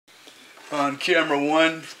On camera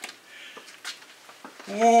one.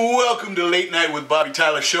 Welcome to Late Night with Bobby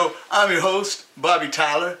Tyler show. I'm your host, Bobby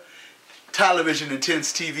Tyler, Tylervision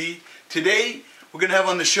Intense TV. Today, we're going to have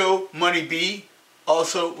on the show Money B.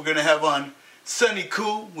 Also, we're going to have on Sunny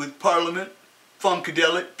Cool with Parliament,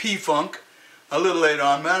 Funkadelic, P-Funk. A little later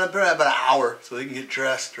on, man, about an hour, so they can get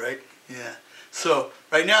dressed, right? Yeah. So,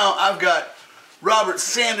 right now, I've got Robert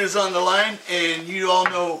Sanders on the line, and you all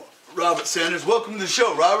know Robert Sanders. Welcome to the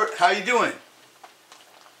show, Robert. How you doing?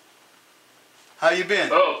 How you been?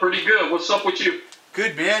 Oh, pretty good. What's up with you?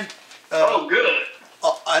 Good, man. Good.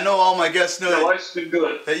 I know all my guests know life's been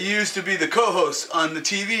good. that you used to be the co-host on the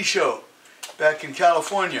TV show back in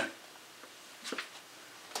California.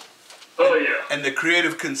 Oh, yeah. And the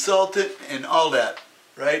creative consultant and all that,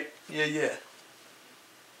 right? Yeah.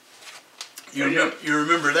 You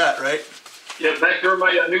remember that, right? Yeah, back during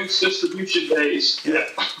my news distribution days. Yeah.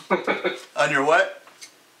 On your what?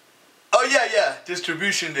 Oh, yeah.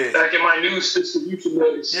 Distribution days. Back in my news distribution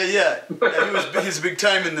days. Yeah. He was big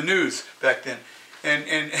time in the news back then.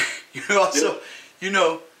 And you also,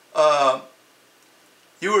 you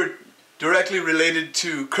were directly related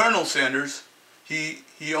to Colonel Sanders. He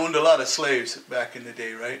owned a lot of slaves back in the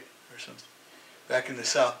day, right? Or something. Back in the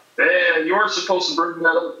South. Man, you weren't supposed to bring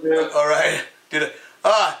that up, man. All right. Did it?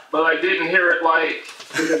 But I didn't hear it like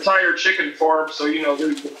the entire chicken farm, so there you go.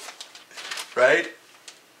 Right?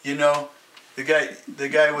 The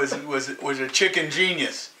guy was a chicken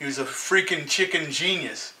genius. He was a freaking chicken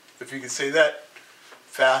genius, if you could say that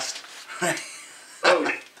fast.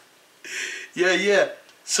 Oh. Yeah.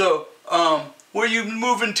 So, where you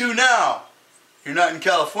moving to now? You're not in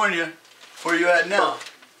California. Where you at now?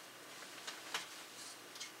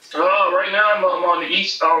 Right now I'm on the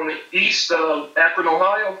east of Akron,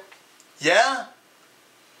 Ohio. Yeah.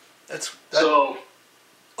 So,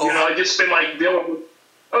 I just been like dealing with.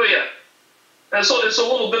 Oh yeah. And so it's a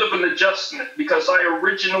little bit of an adjustment because I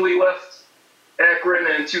originally left Akron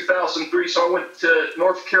in 2003, so I went to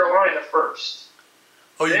North Carolina first.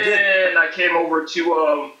 Oh, you did? And I came over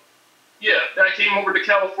to I came over to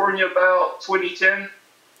California about 2010.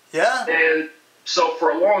 Yeah. And so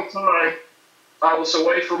for a long time, I was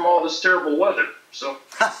away from all this terrible weather. So.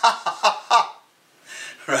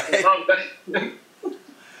 Right.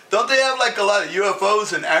 Don't they have like a lot of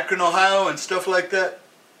UFOs in Akron, Ohio, and stuff like that?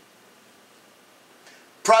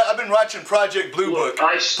 I've been watching Project Blue Book.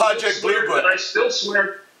 I still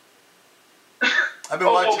swear. I've been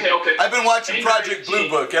watching. Okay. I've been watching Project Blue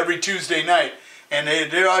Book every Tuesday night, and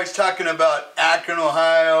they're always talking about Akron,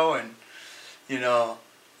 Ohio, and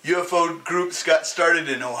UFO groups got started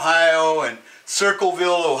in Ohio and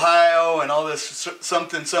Circleville, Ohio, and all this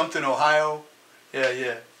something Ohio.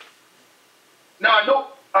 Yeah. No, I know.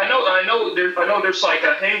 There's like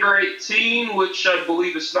a Hangar 18, which I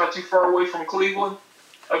believe is not too far away from Cleveland.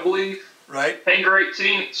 I believe. Right. Hangar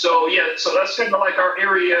 18. So that's kind of like our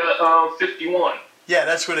area 51. Yeah,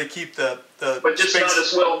 that's where they keep the but just space. Not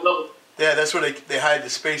as well known. Yeah, that's where they hide the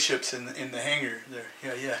spaceships in the hangar there.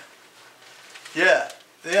 Yeah.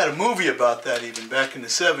 They had a movie about that even back in the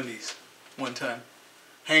 70s one time.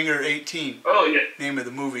 Hangar 18. Oh yeah. Name of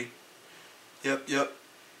the movie. Yep.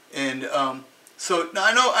 And so now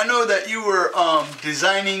I know that you were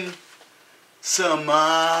designing some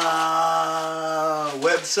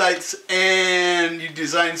websites, and you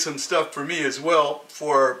designed some stuff for me as well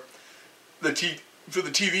for the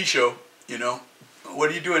TV show.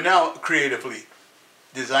 What are you doing now creatively?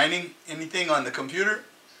 Designing anything on the computer?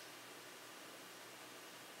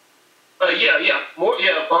 More.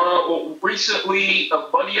 Recently, a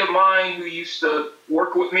buddy of mine who used to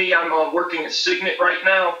work with me, I'm working at Signet right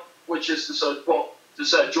now, which is this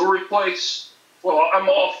jewelry place. Well, I'm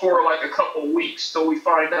off for like a couple of weeks till we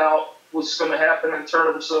find out what's going to happen in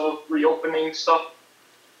terms of reopening stuff.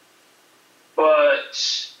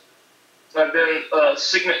 But I've been a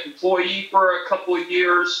Signet employee for a couple of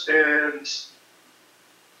years, and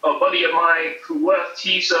a buddy of mine who left,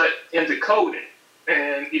 he's into coding,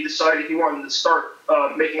 and he decided he wanted to start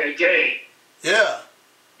making a game. Yeah.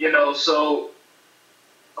 So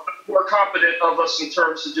more competent of us in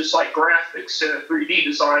terms of just like graphics and 3D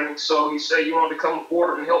designing. So he said you wanted to come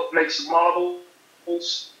aboard and help make some models.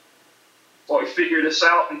 So I figured this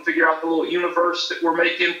out and figure out the little universe that we're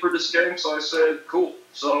making for this game. So I said, cool.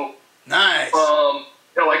 So nice.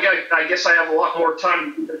 I guess I have a lot more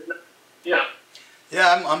time to do that. Yeah.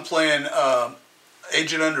 Yeah, I'm playing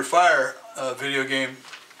Agent Under Fire video game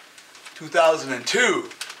 2002.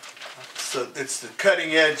 So it's the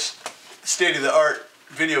cutting edge, state of the art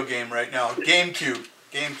video game right now. GameCube.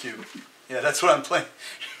 Yeah, that's what I'm playing.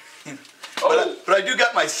 But I do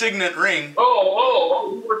got my signet ring.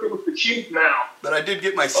 Oh, you're working with the cube now. But I did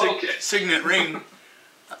get my signet ring.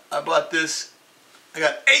 I bought this. I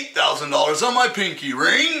got $8,000 on my pinky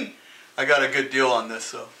ring. I got a good deal on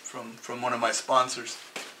this, though, from one of my sponsors.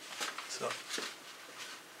 So,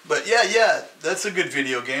 but yeah, that's a good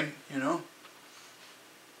video game, you know.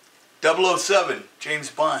 007, James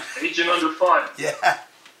Bond. Agent Under Fire. Yeah.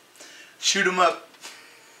 Shoot 'em up.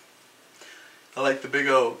 I like the big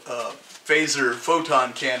old phaser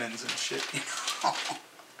photon cannons and shit, you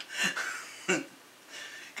know.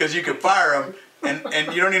 Because you can fire them,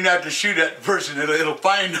 and you don't even have to shoot at the person. It'll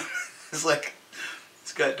find them. It's like,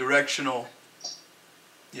 it's got directional,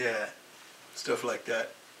 yeah, stuff like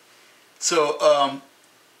that. So,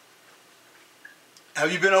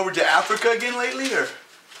 have you been over to Africa again lately, or?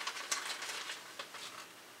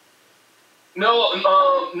 No.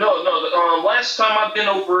 Last time I've been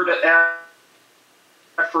over to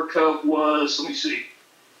Africa was, let me see,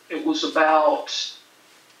 it was about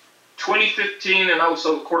 2015, and I was,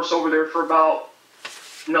 of course, over there for about,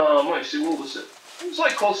 let me see, what was it? It was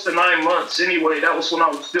like close to 9 months. Anyway, that was when I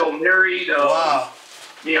was still married. Wow.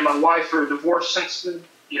 Me and my wife are divorced since then.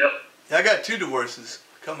 Yep. Yeah, I got 2 divorces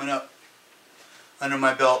coming up under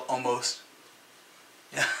my belt almost.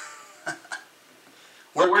 Yeah.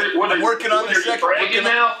 I'm working on the second one.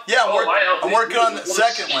 Now? Yeah, I'm working on the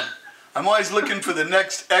second one. I'm always looking for the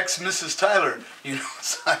next ex-Mrs. Tyler, you know,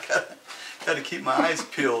 so I gotta keep my eyes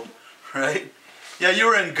peeled, right? Yeah, you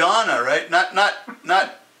were in Ghana, right? Not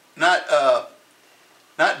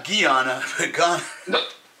Guyana, but Ghana.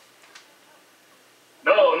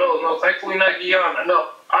 No, thankfully not Guyana. No,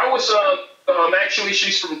 I was actually,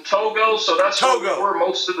 she's from Togo, so that's Togo. where we were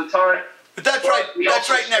most of the time. But that's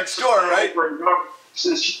right next door, right?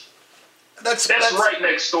 That's right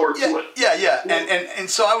next door to it. Yeah. And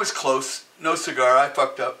so I was close. No cigar. I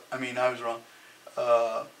fucked up. I mean, I was wrong.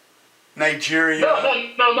 Nigeria.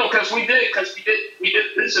 No, because we did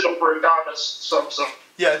visit over in Ghana some.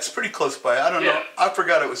 Yeah, it's pretty close by. I don't know. I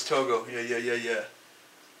forgot it was Togo. Yeah.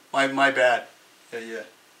 My bad. Yeah.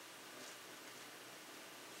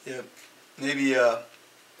 Maybe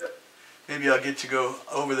I'll get to go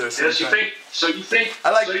over there sometime. Yes, so you think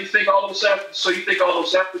all those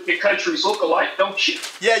African countries look alike, don't you?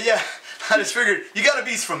 Yeah. I just figured you got to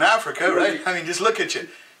be from Africa, right? I mean, just look at you.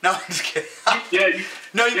 No, I'm just kidding.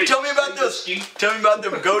 Tell me about those. Tell me about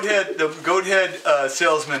them goat head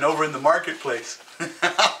salesmen over in the marketplace.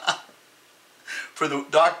 For the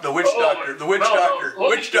witch doctor. The witch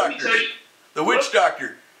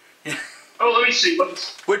doctor. Oh, let me see.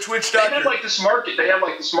 Which witch doctor? They have like this market.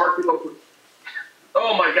 Over.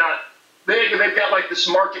 Oh my God, they've got like this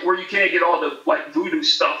market where you can't get all the like voodoo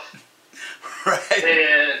stuff. Right.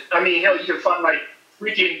 And I mean, hell, you can find like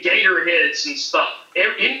freaking gator heads and stuff.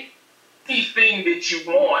 Anything that you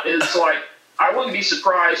want is like. I wouldn't be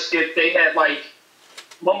surprised if they had like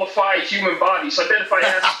mummified human bodies. I bet if I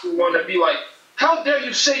asked for one, they'd be like, "How dare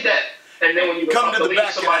you say that?" And then when you come to the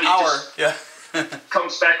back in an hour,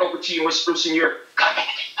 comes back over to you and whispers in your ear, "Come back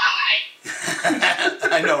and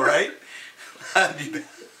buy." I know, right?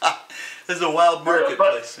 This is a wild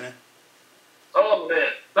marketplace, man. Oh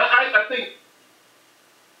man, I think.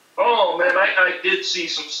 Oh man, I did see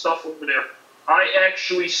some stuff over there. I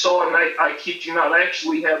actually saw, and I kid you not, I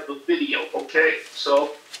actually have the video. Okay,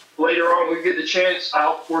 so later on, when we get the chance,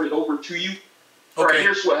 I'll port it over to you. Okay. All right,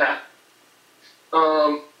 here's what happened.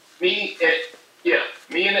 Me and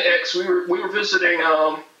the ex, we were visiting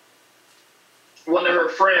one of her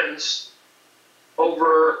friends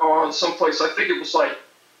over on someplace. I think it was like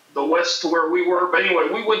the west to where we were. But anyway,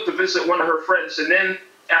 we went to visit one of her friends, and then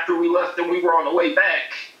after we left, and we were on the way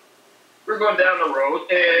back. We were going down the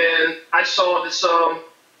road, and I saw this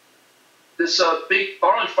big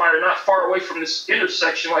bonfire not far away from this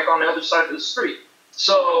intersection, like on the other side of the street.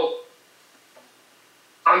 So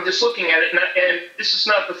I'm just looking at it, and this is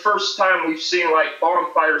not the first time we've seen like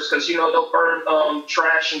bonfires, because they'll burn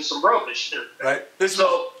trash and some rubbish. Right.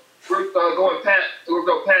 So we're going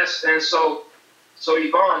past, and so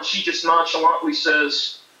Yvonne, she just nonchalantly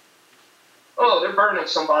says, "Oh, they're burning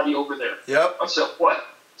somebody over there." Yep. I said, "What?"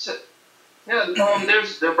 I said, "Yeah,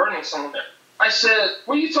 they're burning someone there." I said,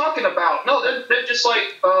 "What are you talking about?" "No, they're just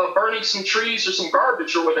like burning some trees or some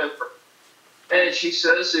garbage or whatever." And she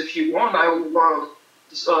says, "If you want, I will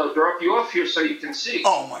drop you off here so you can see."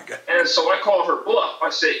 Oh my God! And so I call her bluff. I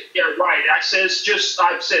say, "Yeah, right." I said, "It's just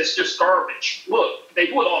garbage. Look, they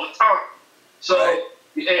do it all the time." So right.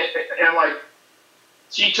 and like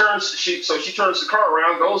she turns the car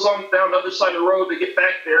around, goes on down the other side of the road to get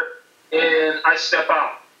back there, and I step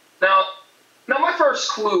out. Now my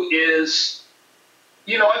first clue is,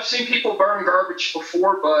 I've seen people burn garbage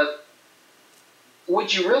before, but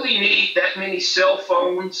would you really need that many cell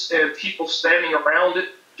phones and people standing around it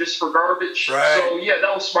just for garbage? Right. So yeah,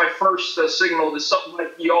 that was my first signal that something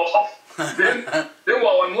might be off. then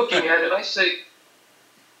while I'm looking at it,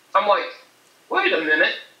 I'm like, wait a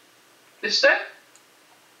minute, is that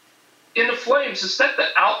in the flames? Is that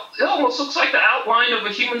it almost looks like the outline of a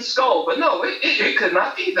human skull, but no, it could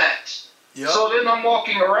not be that. Yep. So then I'm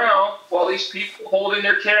walking around while these people holding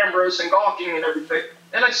their cameras and gawking and everything,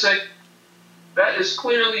 and I say, that is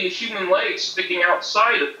clearly a human leg sticking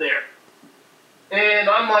outside of there. And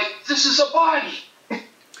I'm like, this is a body.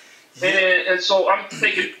 Yeah. And so I'm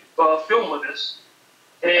taking film of this.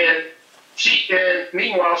 And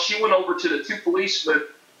meanwhile, she went over to the two policemen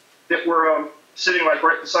that were sitting like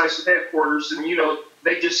right beside the headquarters, and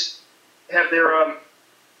they just have their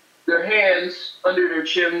hands under their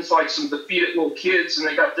chins like some defeated little kids, and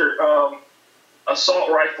they got their assault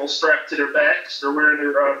rifle strapped to their backs. They're wearing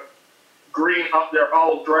their their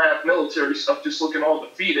olive drab military stuff, just looking all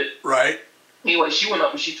defeated. Right. Anyway, she went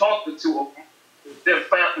up and she talked to two of them.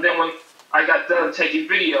 Then when I got done taking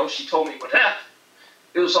video, she told me what happened.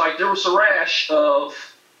 It was like there was a rash of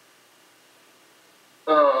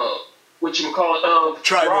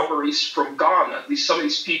robberies from Ghana. Some of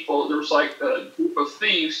these people, there was like a group of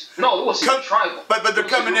thieves. No, it wasn't tribal. But they're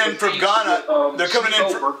coming in from Ghana. They're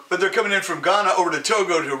coming in from Ghana over to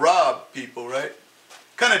Togo to rob people, right?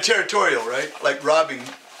 Kind of territorial, right? Like robbing.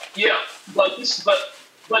 Yeah, but this is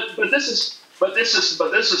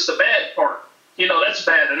the bad part. That's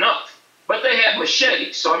bad enough. But they had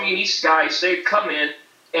machetes. So I mean, these guys, they'd come in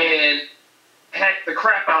and hack the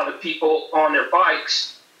crap out of people on their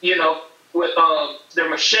bikes, with their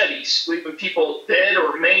machetes, leaving people dead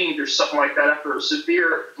or maimed or something like that after a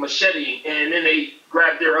severe macheting. And then they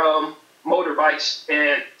grab their motorbikes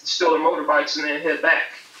and steal their motorbikes and then head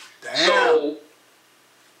back. Damn. So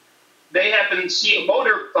they happened to see a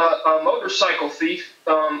motorcycle thief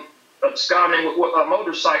absconding with a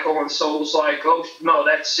motorcycle, and so it was like, oh no,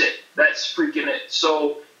 that's it, that's freaking it.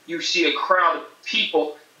 So you see a crowd of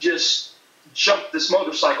people just jump this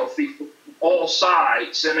motorcycle thief from all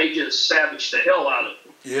sides, and they just savaged the hell out of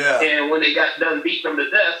him. Yeah. And when they got done beating him to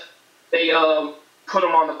death, they put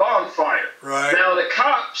him on the bonfire. Right. Now the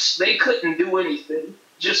cops, they couldn't do anything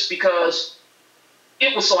just because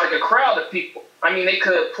it was like a crowd of people. I mean, they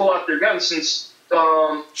could pull out their guns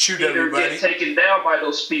and shoot either everybody. get taken down by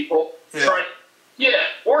those people. Yeah.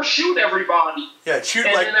 Or shoot everybody. Yeah, shoot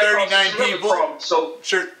like 39 people. Problem. So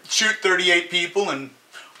shoot 38 people and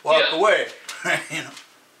walk away.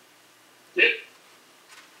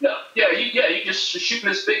 You just shooting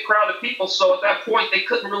this big crowd of people. So at that point, they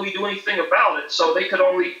couldn't really do anything about it. So they could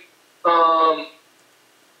only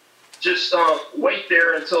just wait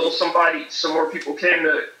there until some more people came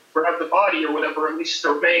to grab the body or whatever, at least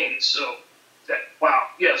their remains. So wow,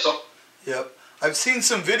 yeah. So yep, I've seen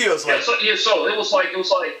some videos like so it was like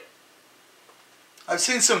I've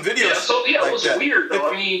seen some videos. It was weird though.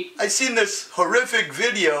 I mean, I've seen this horrific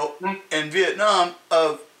video in Vietnam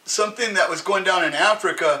of something that was going down in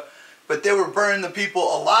Africa, but they were burning the people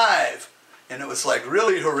alive, and it was like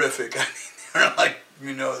really horrific. I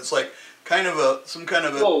mean, they're like, it's like probably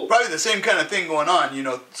the same kind of thing going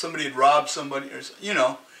on. Somebody had robbed somebody, or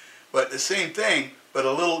but the same thing, but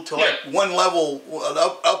a little to like one level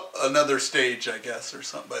up another stage, I guess, or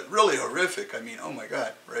something. But really horrific. I mean, oh my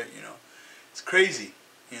God, right? It's crazy.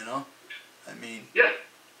 I mean. Yeah,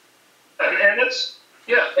 and that's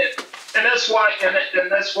and that's why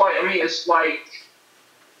I mean, it's like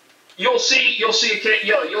you'll see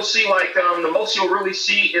like the most you'll really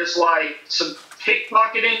see is like some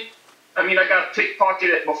pickpocketing. I mean, I got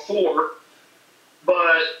pickpocketed before,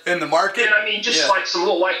 but in the market. And I mean, just like some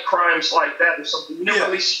little light crimes like that or something. You never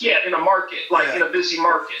really see in a market, like in a busy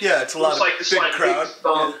market. Yeah, it's a lot of like this big crowd.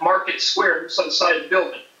 Market square inside the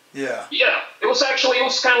building. Yeah. Yeah, it was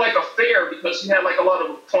kind of like a fair because you had like a lot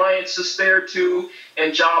of appliances there too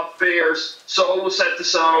and job fairs. So it was at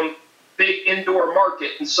this big indoor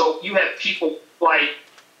market, and so you had people like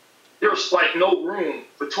there was like no room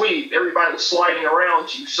between. Everybody was sliding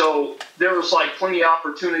around you, so there was like plenty of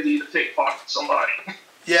opportunity to pickpocket somebody.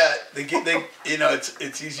 Yeah,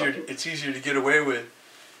 it's easier to get away with.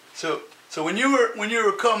 So when you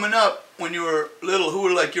were coming up, when you were little, who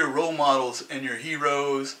were like your role models and your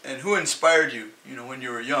heroes, and who inspired you? When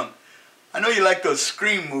you were young. I know you like those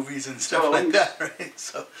Scream movies and stuff like that, right?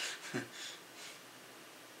 So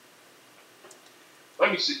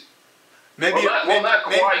let me see. Maybe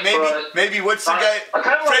what's the guy?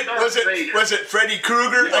 Was it Freddy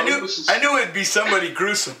Krueger? Yeah, I knew it'd be somebody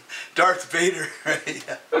gruesome. Darth Vader, right?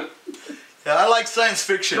 Yeah. Yeah, I like science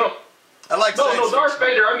fiction. No. I like No, science Darth fiction.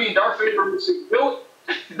 Vader. I mean, Darth Vader was a villain.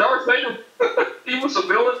 Darth Vader, he was a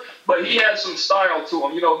villain, but he had some style to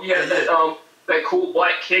him. You know, he had that cool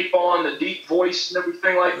black cape on, the deep voice, and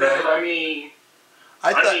everything like that. I mean,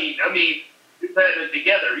 I mean, he had it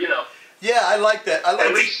together. You know. Yeah, I like that. I like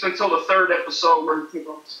at least until the third episode where he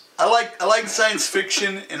goes. I like science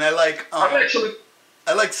fiction, and I like I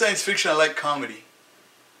like science fiction. I like comedy.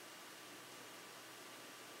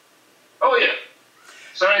 Oh yeah.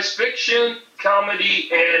 Science fiction,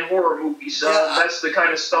 comedy, and horror movies. That's the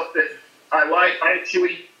kind of stuff that I like.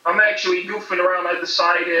 I'm actually goofing around. I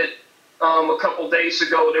decided a couple days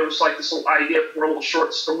ago there was like this little idea for a little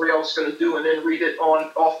short story I was going to do, and then read it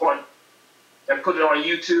and put it on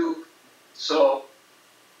YouTube. So,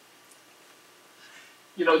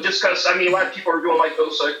 you know, just because a lot of people are doing like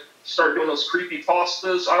those, start doing those creepy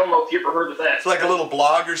pastas. I don't know if you ever heard of that. It's like a little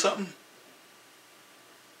blog or something.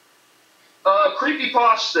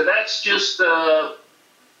 Creepypasta, that's just,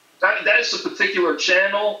 that's a particular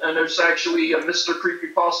channel, and there's actually a Mr.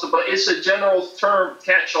 Creepypasta, but it's a general term,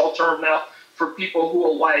 catch-all term now, for people who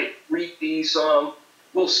will, like, read these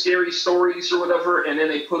little scary stories or whatever, and then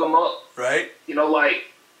they put them up. Right. You know, like,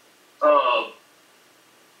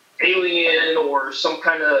 alien or some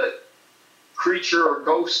kind of creature or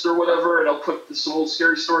ghost or whatever, and I'll put some little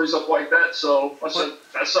scary stories up like that, so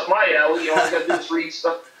that's up my alley. All I gotta do is read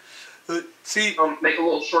stuff. See, make a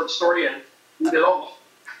little short story and read it all.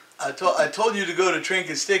 I told you to go to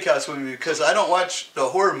Trinket Steakhouse with me because I don't watch the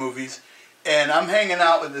horror movies, and I'm hanging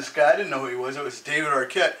out with this guy. I didn't know who he was. It was David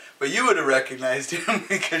Arquette, but you would have recognized him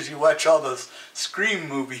because you watch all those Scream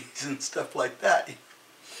movies and stuff like that,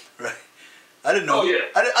 right? I didn't know. Oh, yeah.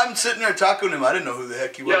 I'm sitting there talking to him. I didn't know who the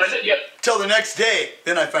heck he was. Yeah, I did, yeah. Till the next day,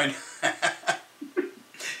 then I find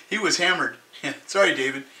he was hammered. Yeah. Sorry,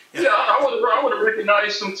 David. Yeah, I would have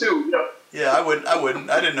recognized him too. Yeah. Yeah, I wouldn't.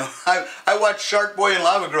 I didn't know. I watched Shark Boy and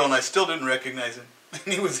Lava Girl, and I still didn't recognize him.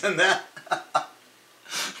 And he was in that.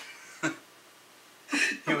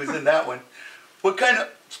 He was in that one.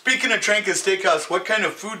 Speaking of Trinket Steakhouse, what kind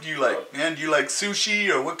of food do you like, man? Do you like sushi,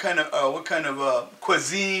 or what kind of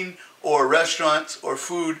cuisine or restaurants or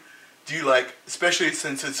food do you like? Especially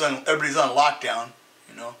since everybody's on lockdown,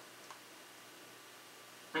 you know.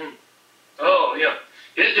 Oh yeah.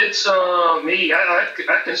 It's me. I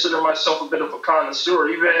consider myself a bit of a connoisseur,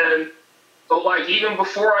 even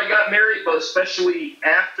before I got married, but especially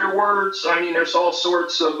afterwards. I mean, there's all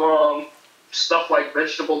sorts of stuff like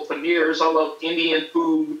vegetable paneers. I love Indian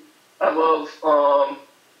food. I love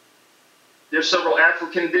there's several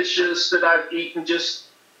African dishes that I've eaten just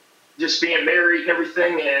being married and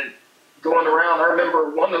everything and going around. I remember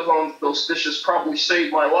one of those dishes probably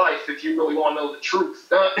saved my life, if you really want to know the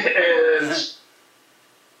truth.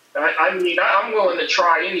 I'm willing to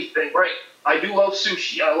try anything, right? I do love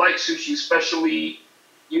sushi. I like sushi, especially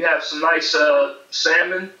you have some nice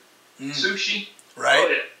salmon sushi. Right. Oh,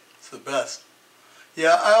 yeah. It's the best.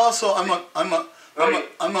 Yeah, I'm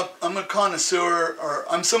a connoisseur, or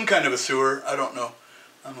I'm some kind of a sewer. I don't know.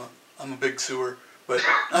 I'm a big sewer, but I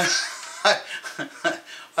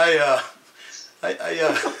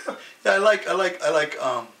like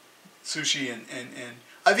sushi and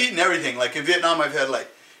I've eaten everything. Like in Vietnam, I've had like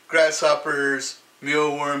grasshoppers,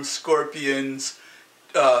 mealworms, scorpions,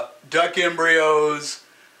 duck embryos,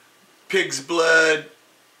 chicken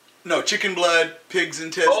blood, pig's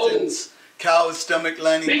intestines, cow's stomach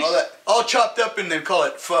lining, all that, all chopped up, and they call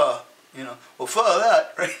it pho. You know, well, pho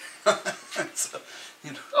that, right? So,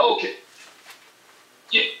 you know. Okay.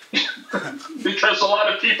 Yeah. Because a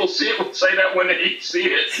lot of people say that when they see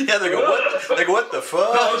it. Yeah, they go, what? They go, what the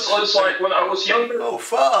pho? No, it's like when I was younger. Oh,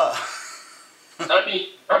 pho. I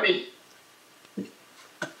mean,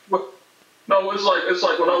 no, it's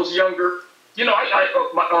like when I was younger. You know,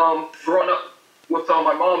 growing up with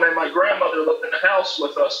my mom and my grandmother lived in the house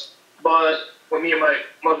with us, but with me and my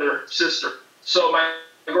mother, sister. So my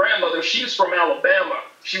grandmother, she's from Alabama.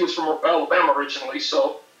 She was from Alabama originally,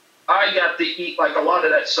 so I got to eat like a lot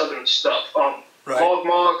of that southern stuff. Hog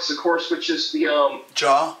mugs, of course, which is the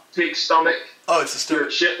jaw, pig stomach. Oh, it's the stomach.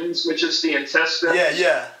 Chitlins, which is the intestine.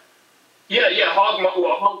 Yeah. Hog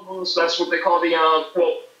mugs. That's what they call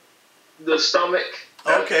the stomach.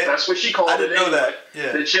 Okay. That's what she called it. I didn't know that.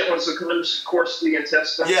 Yeah. The chitlins, of course, the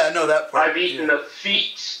intestine. Yeah, I know that part. I've eaten the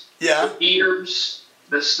feet. Yeah. The ears,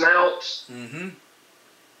 the snout. Mm-hmm.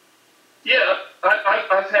 Yeah,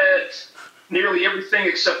 I've had nearly everything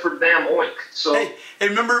except for the damn oink. So hey,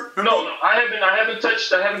 remember? No, I haven't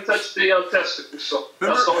touched the testicles. So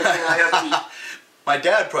that's the only thing I haven't eaten. My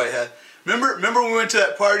dad probably had. Remember we went to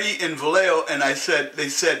that party in Vallejo, and they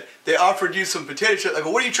said they offered you some potato chips. I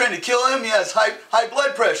go, what are you trying to kill him? He has high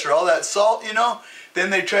blood pressure, all that salt, you know. Then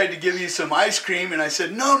they tried to give you some ice cream, and I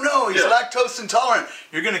said, no, he's lactose intolerant.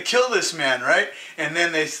 You're gonna kill this man, right? And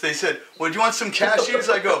then they said, well, do you want some cashews?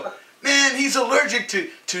 I go, man, he's allergic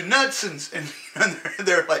to nuts, and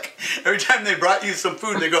they're like, every time they brought you some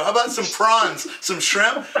food, they go, how about some prawns, some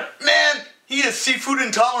shrimp? Man, he is seafood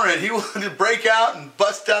intolerant. He will break out and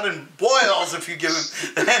bust out in boils if you give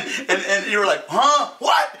him. And you were like, huh?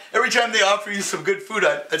 What? Every time they offer you some good food,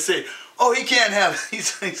 I'd say, oh, he can't have.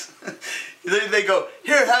 They go,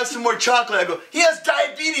 here, have some more chocolate. I go, he has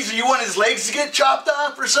diabetes. You want his legs to get chopped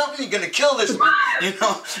off or something? You're gonna kill this man, you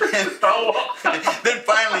know. And then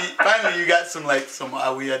finally, you got some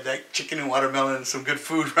we had like chicken and watermelon and some good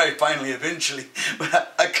food, right? Finally, eventually,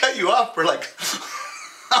 but I cut you off for like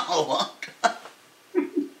a long time.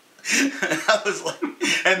 And I was like,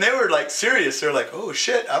 and they were like serious. They're like, oh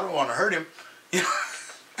shit, I don't want to hurt him, you know.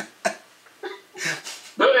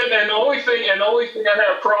 And the only thing I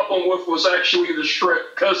had a problem with was actually the shrimp,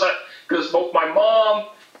 because both my mom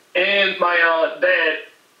and my dad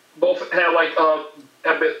both had like a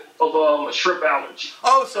bit of a shrimp allergy.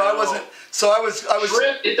 Oh, so I wasn't. So I was.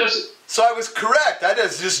 Shrimp, it doesn't. So I was correct. I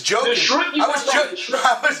was just joking. The shrimp you got right.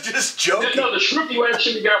 I was just joking. No, the shrimp you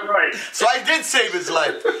actually got right. So I did save his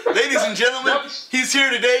life, ladies and gentlemen. He's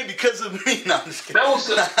here today because of me. No, I'm just kidding. That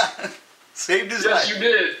was saved his life. Yes, you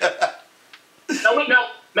did.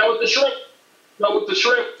 Now with the shrimp,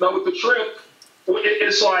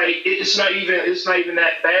 it's not even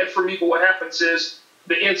that bad for me. But what happens is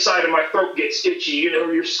the inside of my throat gets itchy. You know,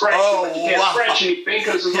 you're scratching, but you can't scratch anything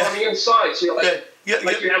because it's on the inside. So you're like, you have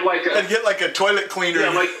get like a toilet cleaner,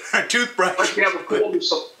 like a toothbrush. Like you have a cold or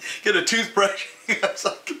something. Get a toothbrush or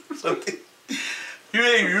something. You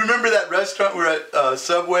remember that restaurant? We're at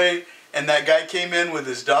Subway, and that guy came in with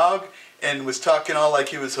his dog and was talking all like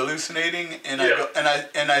he was hallucinating, and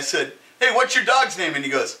I said, hey, what's your dog's name? And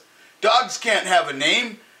he goes, dogs can't have a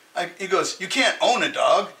name. He goes, you can't own a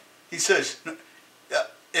dog. He says,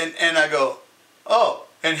 and I go, oh,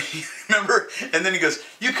 and and then he goes,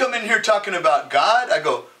 you come in here talking about God? I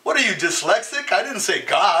go, what are you, dyslexic? I didn't say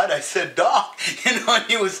God, I said dog. You know, and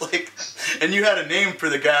he was like, and you had a name for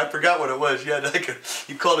the guy, I forgot what it was. You had like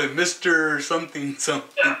you called him Mr. something.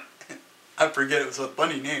 I forget, it was a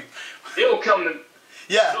funny name. It'll come to.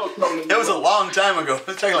 Yeah, it was a long time ago. It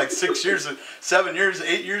was talking like 6 years, 7 years,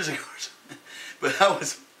 8 years ago. But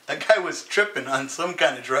that guy was tripping on some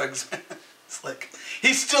kind of drugs. It's like,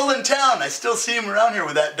 he's still in town. I still see him around here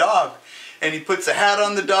with that dog. And he puts a hat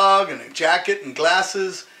on the dog and a jacket and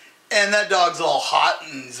glasses. And that dog's all hot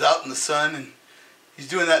and he's out in the sun. And he's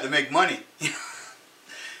doing that to make money.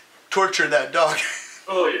 Torture that dog.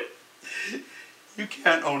 Oh, yeah. You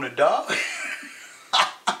can't own a dog.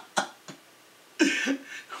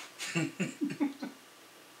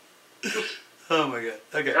 Oh my God.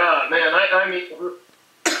 Okay. Man, I mean,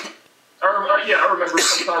 I remember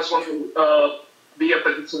sometimes when we be up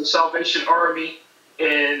at the Salvation Army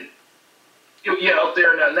and up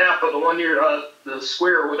there in Napa, the one near the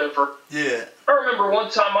square or whatever. Yeah. I remember one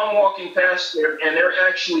time I'm walking past there and they're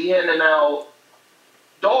actually handing out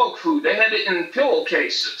dog food. They had it in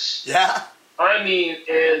pillowcases. Yeah. I mean,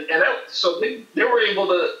 so they were able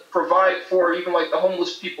to provide for even like the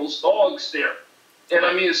homeless people's dogs there. And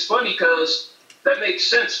I mean, it's funny because that makes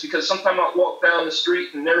sense, because sometimes I walk down the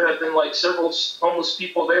street and there have been like several homeless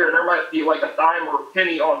people there and there might be like a dime or a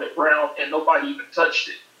penny on the ground and nobody even touched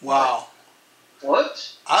it. Wow.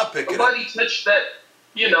 What? I'll pick it up. Nobody touched that,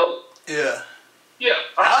 you know. Yeah. Yeah,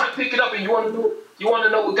 I pick it up, and you want to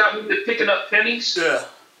know what got me to picking up pennies? Yeah.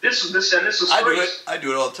 This is crazy. I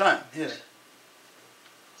do it all the time. Yeah.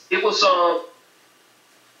 It was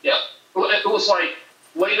it was like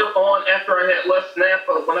later on after I had left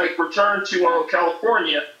Napa, when I returned to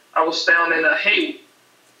California, I was down in Haywood.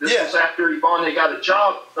 This was after Yvonne had got a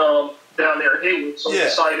job down there in Haywood, so I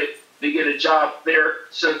decided to get a job there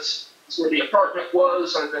since it's where the apartment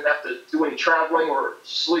was, and I didn't have to do any traveling or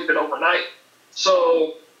sleeping overnight.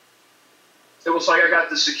 So it was like I got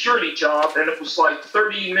the security job, and it was like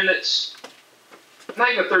 30 minutes.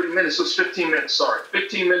 Not even 30 minutes, it was 15 minutes, sorry.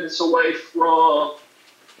 15 minutes away from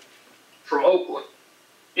Oakland.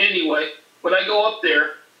 Anyway, when I go up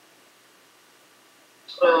there,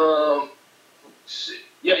 the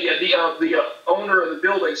owner of the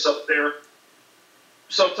building's up there.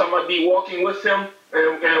 Sometime I'd be walking with him,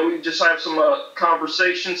 and we just have some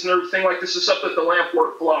conversations and everything. Like, this is up at the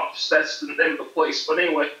Lampwork Bluffs. That's the name of the place. But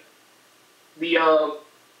anyway, the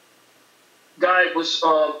guy was...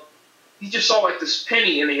 he just saw like this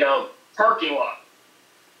penny in the parking lot.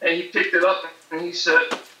 And he picked it up and he said,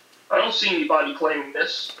 I don't see anybody claiming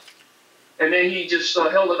this. And then he just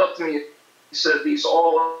held it up to me. He said, these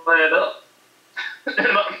all add up.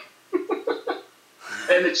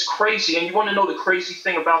 And it's crazy. And you want to know the crazy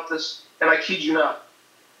thing about this? And I kid you not.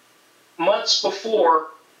 Months before,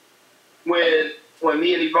 when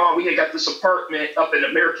me and Yvonne, we had got this apartment up in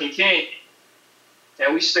American Canyon.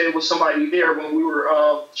 And we stayed with somebody there when we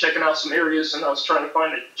were checking out some areas, and I was trying to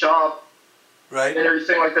find a job. Right. And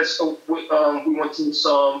everything like that. So we went to this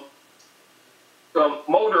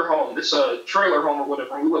motor home, this trailer home or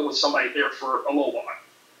whatever, and we lived with somebody there for a little while.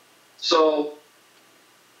 So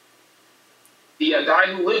the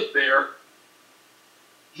guy who lived there,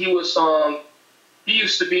 he was he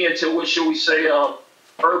used to be into, what shall we say,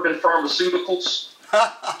 urban pharmaceuticals.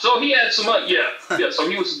 So he had some money, yeah. So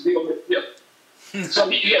he was dealing, yeah. So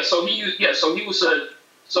he's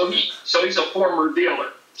a former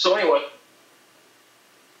dealer. So anyway,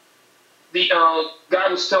 the guy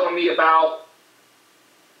was telling me about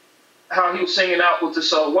how he was hanging out with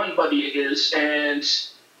this one buddy of his, and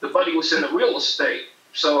the buddy was in the real estate.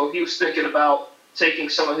 So he was thinking about taking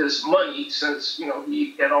some of his money, since, you know,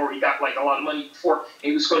 he had already got like a lot of money before, and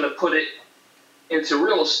he was going to put it into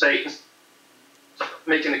real estate,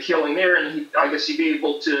 making a killing there, and I guess he'd be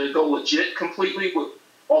able to go legit completely with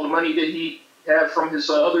all the money that he had from his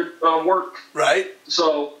other work. Right.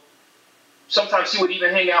 So sometimes he would even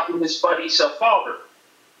hang out with his buddy's father.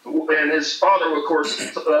 And his father, of course,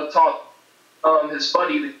 taught his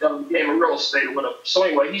buddy the game of real estate or whatever. So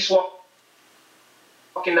anyway, he's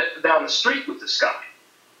walking down the street with this guy.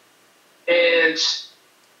 And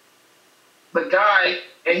the guy,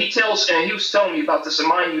 and he was telling me about this, and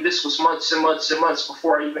mind you, this was months and months and months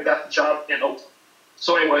before I even got the job in Oakland.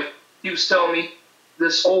 So anyway, he was telling me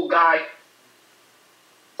this old guy,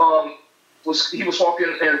 he was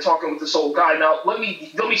walking and talking with this old guy. Now, let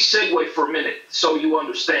me segue for a minute so you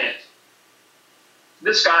understand.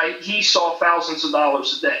 This guy, he saw thousands of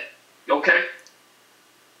dollars a day, okay?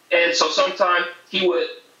 And so sometime he would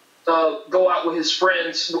go out with his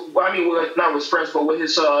friends, not with his friends, but with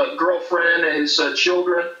his girlfriend and his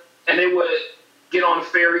children, and they would get on a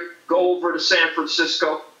ferry, go over to San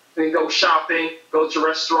Francisco, then go shopping, go to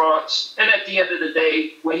restaurants, and at the end of the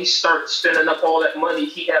day, when he starts spending up all that money,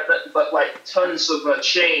 he had nothing but like tons of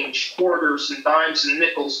change, quarters and dimes and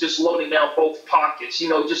nickels, just loading down both pockets, you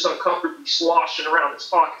know, just uncomfortably sloshing around his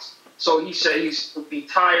pockets. So he said he'd be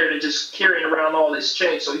tired of just carrying around all this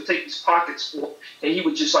change, so he'd take his pockets full, and he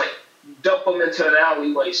would just like dump them into an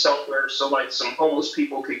alleyway somewhere, so like some homeless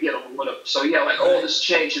people could get them or whatever. So he had like all this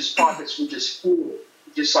change, his pockets were just full.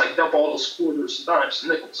 Just like dump all those quarters and dimes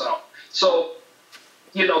and nickels out. So,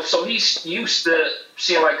 you know, so he's used to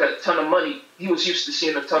seeing like a ton of money. He was used to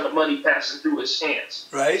seeing a ton of money passing through his hands.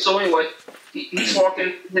 Right. So anyway, he's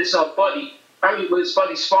walking his with his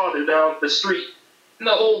buddy's father down the street, and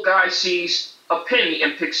the old guy sees a penny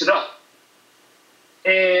and picks it up.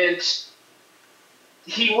 And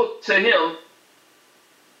he looked to him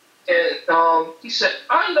and he said,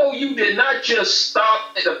 I know you did not just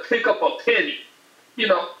stop to pick up a penny. You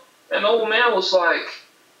know, and the old man was like,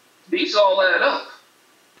 these all add up.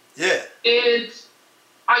 Yeah. And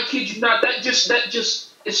I kid you not, that just,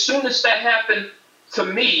 as soon as that happened to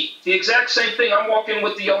me, the exact same thing, I'm walking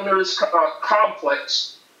with the owner of this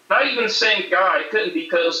complex. Not even the same guy, it couldn't,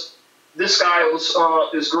 because this guy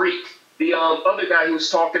is Greek. The other guy he was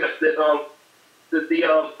talking, the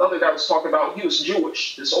other guy was talking about, he was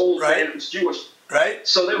Jewish. This old man was Jewish. Right.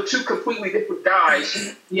 So they were two completely different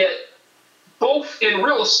guys, yet both in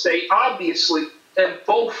real estate, obviously, and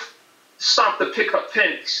both stopped to pick up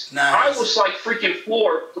pennies. Nice. I was like freaking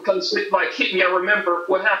floored because it like hit me. I remember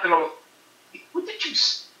what happened. What did you?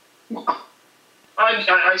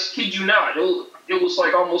 I kid you not. It was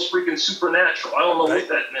like almost freaking supernatural. I don't know what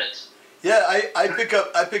that meant. Yeah, I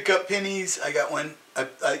pick up pennies. I got one. I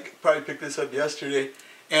probably picked this up yesterday,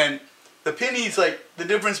 and the pennies, like the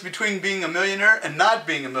difference between being a millionaire and not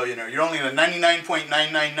being a millionaire. You're only in a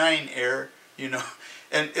 99.999 error. You know,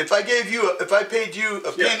 and if I paid you a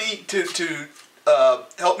penny to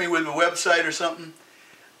help me with a website or something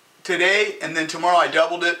today, and then tomorrow I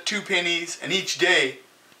doubled it, 2 pennies, and each day,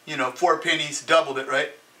 you know, 4 pennies, doubled it,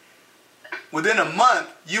 right? Within a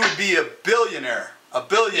month, you would be a billionaire. A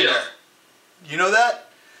billionaire. Yeah. You know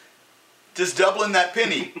that? Just doubling that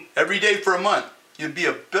penny every day for a month, you'd be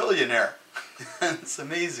a billionaire. It's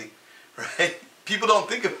amazing, right? People don't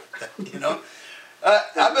think about that, you know.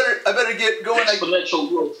 I better get going. Exponential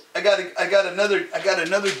growth. I got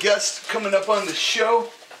another guest coming up on the show,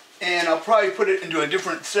 and I'll probably put it into a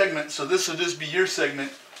different segment. So this will just be your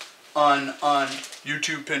segment on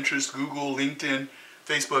YouTube, Pinterest, Google, LinkedIn,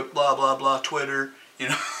 Facebook, blah, blah, blah, Twitter, you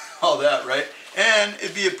know, all that, right? And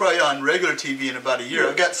it'd be probably on regular TV in about a year.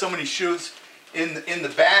 I've got so many shows in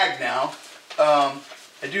the bag now. I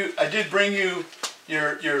did bring you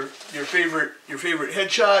your favorite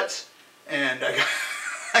headshots, and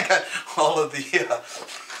I got all of the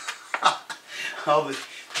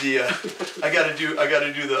I gotta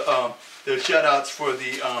do the shout outs for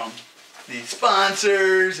the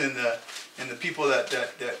sponsors and the people that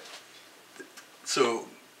so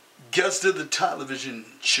guests of the Tylervision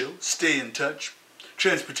show. Stay in touch.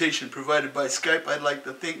 Transportation provided by Skype. I'd like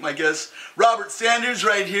to thank my guest Robert Sanders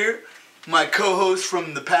right here, my co-host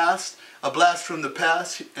from the past, a blast from the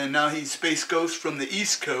past, and now he's Space Ghost from the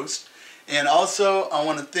East Coast. And also I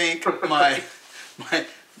want to thank my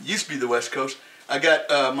used to be the West Coast. I got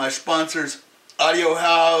my sponsors, Audio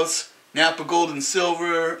House, Napa Gold and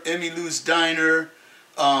Silver, Emmy Lou's Diner,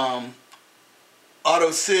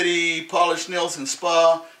 Auto City, Polished Nails and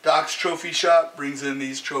Spa, Doc's Trophy Shop brings in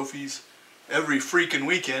these trophies every freaking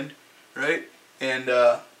weekend, right? And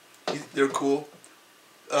they're cool.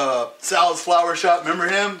 Sal's Flower Shop, remember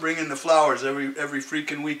him? Bringing the flowers every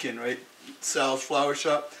freaking weekend, right? Sal's Flower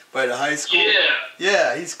Shop by the high school. Yeah.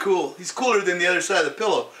 Yeah, he's cool. He's cooler than the other side of the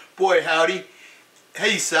pillow. Boy, howdy.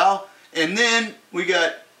 Hey, Sal. And then we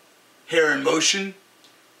got Hair in Motion,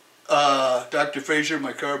 Dr. Frazier,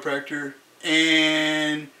 my chiropractor,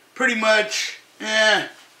 and pretty much,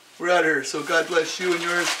 we're out here. So God bless you and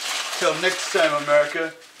yours. Till next time,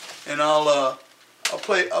 America. And I'll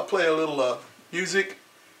play a little music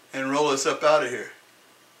and roll us up out of here.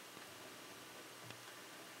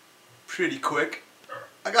 Pretty quick.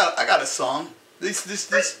 I got a song. This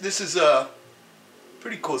is a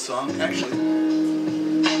pretty cool song, actually.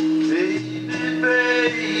 Baby,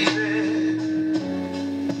 baby,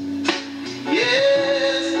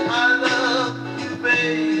 yes, I love you,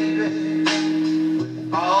 baby,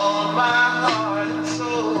 with all my heart and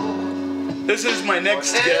soul. This is my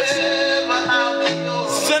next guest.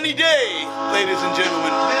 Sunny day, ladies and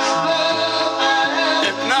gentlemen.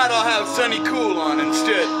 If not, I'll have Sunny Cool on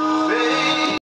instead.